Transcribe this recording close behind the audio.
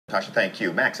Tasha, thank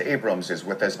you. Max Abrahms is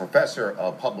with us, professor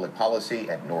of public policy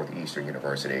at Northeastern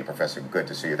University. Professor, good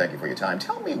to see you. Thank you for your time.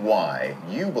 Tell me why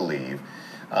you believe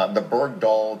the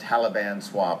Bergdahl-Taliban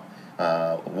swap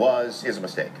is a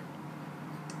mistake.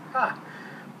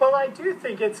 Well, I do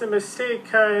think it's a mistake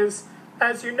because,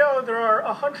 as you know, there are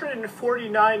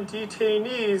 149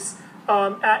 detainees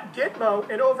at Gitmo,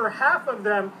 and over half of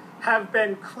them have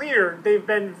been cleared. They've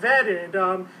been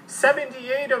vetted.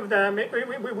 78 of them,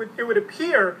 it would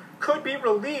appear, could be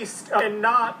released and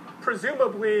not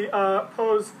presumably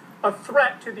pose a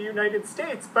threat to the United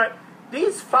States. But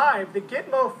these five, the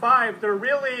Gitmo five, they're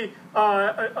really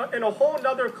in a whole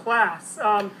other class.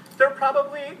 They're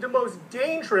probably the most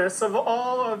dangerous of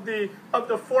all of the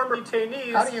former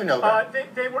detainees. How do you know that?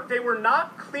 They were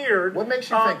not cleared. What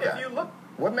makes you think that?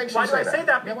 What makes you say that? Why do I say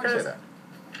that? Because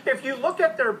if you look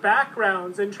at their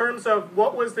backgrounds in terms of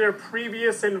what was their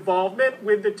previous involvement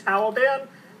with the Taliban,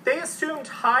 they assumed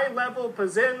high-level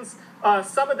positions.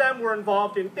 Some of them were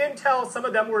involved in intel, some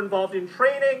of them were involved in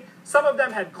training, some of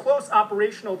them had close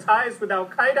operational ties with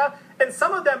al-Qaeda, and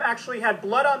some of them actually had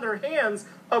blood on their hands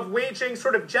of waging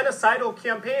sort of genocidal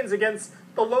campaigns against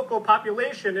the local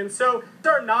population. And so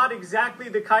they're not exactly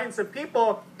the kinds of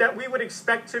people that we would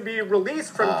expect to be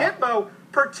released from Gitmo,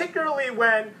 particularly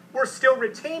when we're still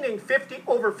retaining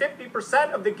over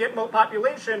 50% of the Gitmo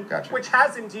population, which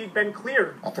has indeed been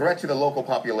cleared. A threat to the local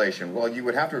population. Well, you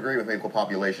would have to agree with me, the local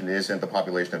population isn't the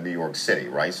population of New York City,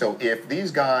 right? So if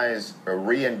these guys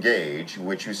re-engage,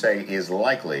 which you say is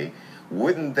likely,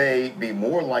 wouldn't they be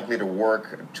more likely to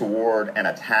work toward an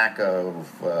attack of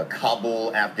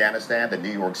Kabul, Afghanistan than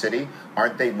New York City?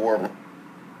 Aren't they more...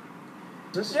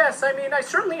 Yes, I mean, I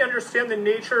certainly understand the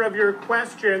nature of your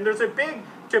question. There's a big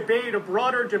debate, a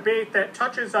broader debate that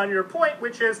touches on your point,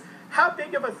 which is how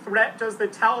big of a threat does the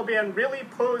Taliban really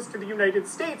pose to the United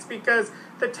States? Because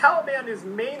the Taliban is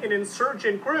mainly an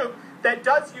insurgent group that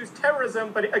does use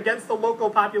terrorism, but against the local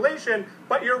population.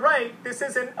 But you're right, this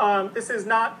is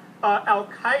not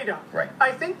al-Qaeda. Right.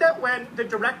 I think that when the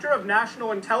Director of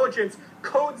National Intelligence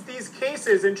codes these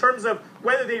cases in terms of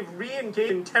whether they've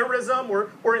re-engaged in terrorism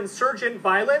or insurgent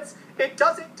violence, it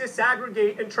doesn't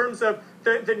disaggregate in terms of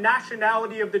the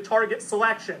nationality of the target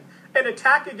selection. An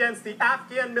attack against the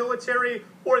Afghan military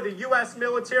or the U.S.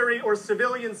 military or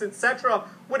civilians, etc.,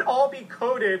 would all be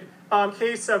coded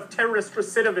case of terrorist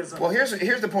recidivism. Well, here's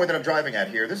the point that I'm driving at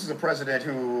here. This is a president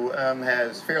who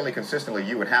has fairly consistently,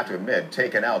 you would have to admit,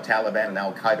 taken out Taliban and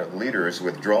al-Qaeda leaders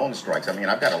with drone strikes. I mean,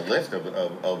 I've got a list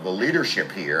of the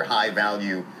leadership here,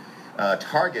 high-value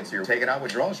targets here taken out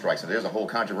with drone strikes. And there's a whole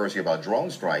controversy about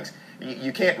drone strikes.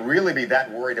 You can't really be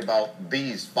that worried about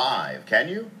these five, can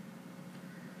you?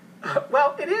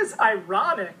 Well, it is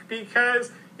ironic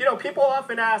because, people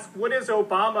often ask, what is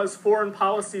Obama's foreign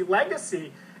policy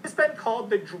legacy? It's been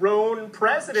called the drone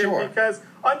president because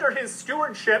under his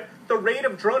stewardship, the rate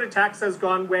of drone attacks has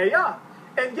gone way up.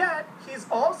 And yet, he's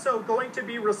also going to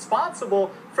be responsible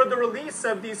for the release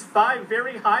of these five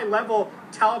very high-level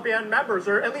Taliban members,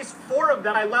 or at least four of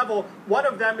them high-level. One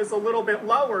of them is a little bit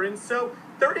lower. And so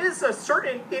there is a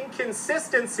certain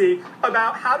inconsistency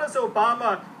about how does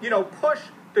Obama, push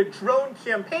the drone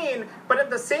campaign, but at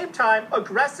the same time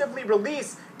aggressively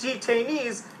release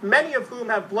detainees, many of whom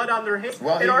have blood on their hands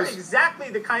and are exactly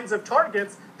the kinds of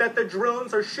targets that the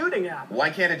drones are shooting at. Why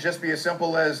can't it just be as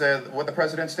simple as what the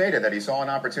president stated, that he saw an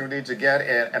opportunity to get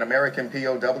an American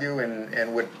POW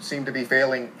and what seemed to be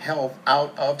failing health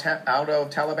out of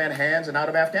Taliban hands and out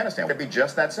of Afghanistan? Would it be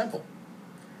just that simple?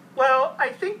 Well, I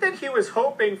think that he was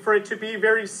hoping for it to be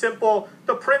very simple.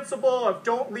 The principle of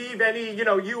don't leave any,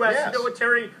 U.S.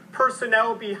 military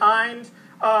personnel behind.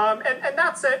 And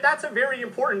that's a very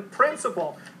important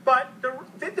principle. But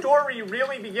the story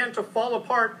really began to fall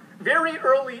apart very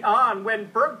early on when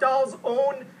Bergdahl's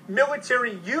own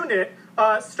military unit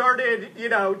started,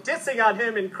 dissing on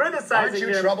him and criticizing him.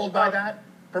 Aren't you troubled by that?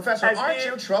 Professor, aren't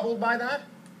you troubled by that?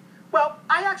 Well,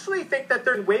 I actually think that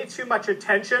there's way too much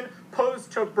attention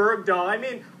posed to Bergdahl. I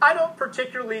mean, I don't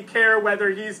particularly care whether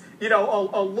he's,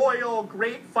 a loyal,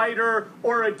 great fighter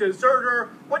or a deserter.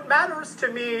 What matters to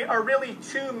me are really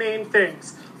two main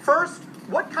things. First,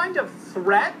 what kind of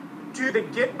threat do the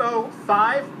Gitmo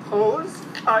 5 pose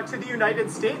to the United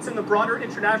States and the broader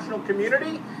international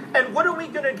community? And what are we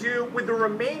going to do with the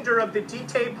remainder of the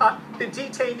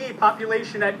detainee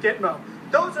population at Gitmo?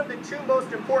 Those are the two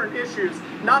most important issues,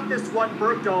 not this one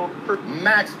Bergdahl.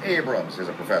 Max Abrahms is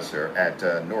a professor at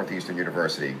Northeastern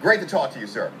University. Great to talk to you,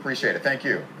 sir. Appreciate it. Thank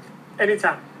you.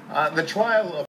 Anytime. The trial of